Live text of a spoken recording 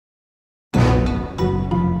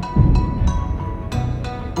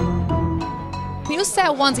You said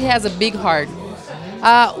once he has a big heart.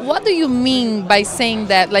 What do you mean by saying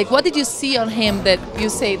that? Like, what did you see on him that you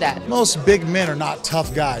say that? Most big men are not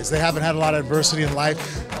tough guys. They haven't had a lot of adversity in life.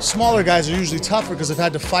 Smaller guys are usually tougher because they've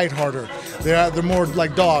had to fight harder. They're more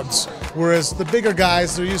like dogs. Whereas the bigger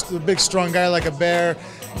guys, they're used to the big strong guy like a bear.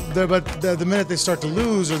 But the minute they start to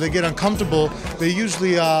lose or they get uncomfortable, they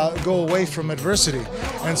usually go away from adversity.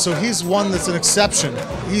 And so he's one that's an exception.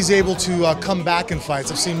 He's able to come back in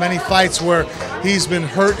fights. I've seen many fights where he's been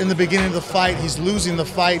hurt in the beginning of the fight, he's losing the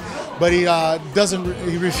fight, but he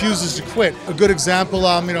refuses to quit. A good example,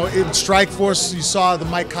 in Strikeforce, you saw the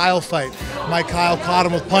Mike Kyle fight. Mike Kyle caught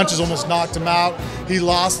him with punches, almost knocked him out. He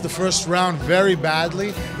lost the first round very badly.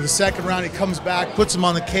 In the second round, he comes back, puts him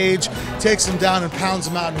on the cage, takes him down and pounds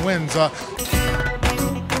him out and wins.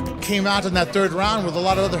 Came out in that third round with a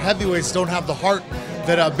lot of other heavyweights don't have the heart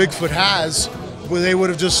that Bigfoot has, where they would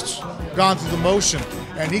have just gone through the motion.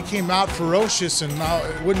 And he came out ferocious and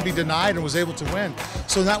wouldn't be denied and was able to win.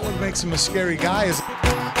 So that what makes him a scary guy. Is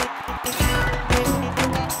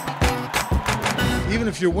even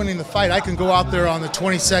if you're winning the fight, I can go out there on the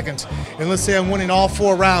 22nd, and let's say I'm winning all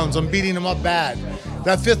 4 rounds, I'm beating him up bad.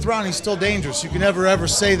 That 5th round, he's still dangerous. You can never ever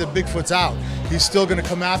say that Bigfoot's out. He's still going to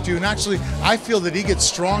come after you, and actually, I feel that he gets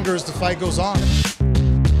stronger as the fight goes on.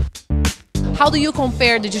 How do you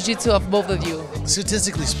compare the jiu-jitsu of both of you?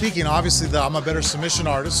 Statistically speaking, obviously I'm a better submission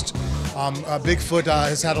artist. Bigfoot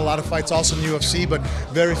has had a lot of fights also in the UFC, but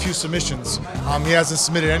very few submissions. He hasn't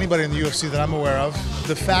submitted anybody in the UFC that I'm aware of.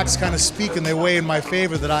 The facts kind of speak and they weigh in my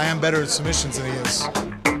favor that I am better at submissions than he is.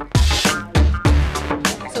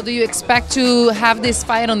 So do you expect to have this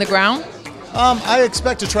fight on the ground? I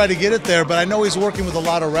expect to try to get it there, but I know he's working with a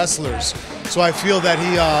lot of wrestlers. So I feel that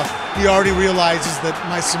he already realizes that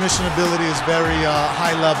my submission ability is very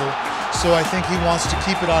high level. So I think he wants to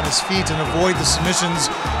keep it on his feet and avoid the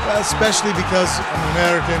submissions, especially because I'm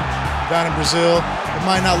American, down in Brazil. It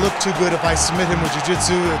might not look too good if I submit him with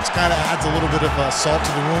jiu-jitsu. It kind of adds a little bit of salt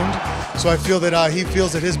to the wound. So I feel that he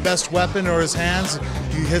feels that his best weapon are his hands.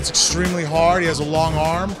 He hits extremely hard. He has a long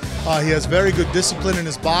arm. He has very good discipline in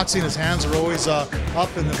his boxing. His hands are always up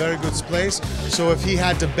in a very good place. So if he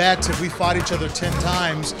had to bet, if we fought each other 10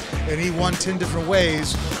 times and he won 10 different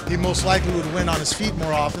ways, he most likely would win on his feet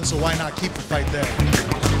more often. So why not keep the fight there?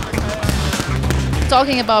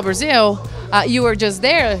 Talking about Brazil, you were just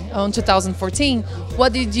there in 2014.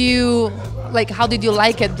 What did you like? How did you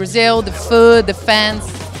like it? Brazil, the food, the fans.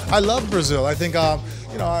 I love Brazil. I think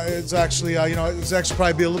it's actually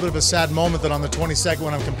probably be a little bit of a sad moment that on the 22nd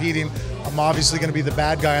when I'm competing, I'm obviously going to be the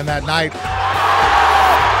bad guy on that night.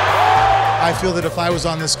 I feel that if I was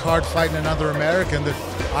on this card fighting another American, that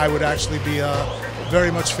I would actually be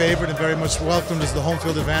very much favored and very much welcomed as the home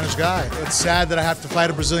field advantage guy. It's sad that I have to fight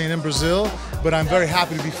a Brazilian in Brazil, but I'm very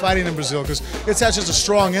happy to be fighting in Brazil because it has just a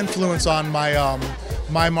strong influence on my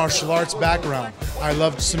my martial arts background. I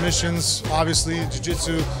love submissions, obviously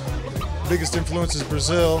jiu-jitsu. Biggest influence is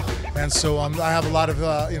Brazil, and so I have a lot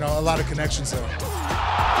of connections there.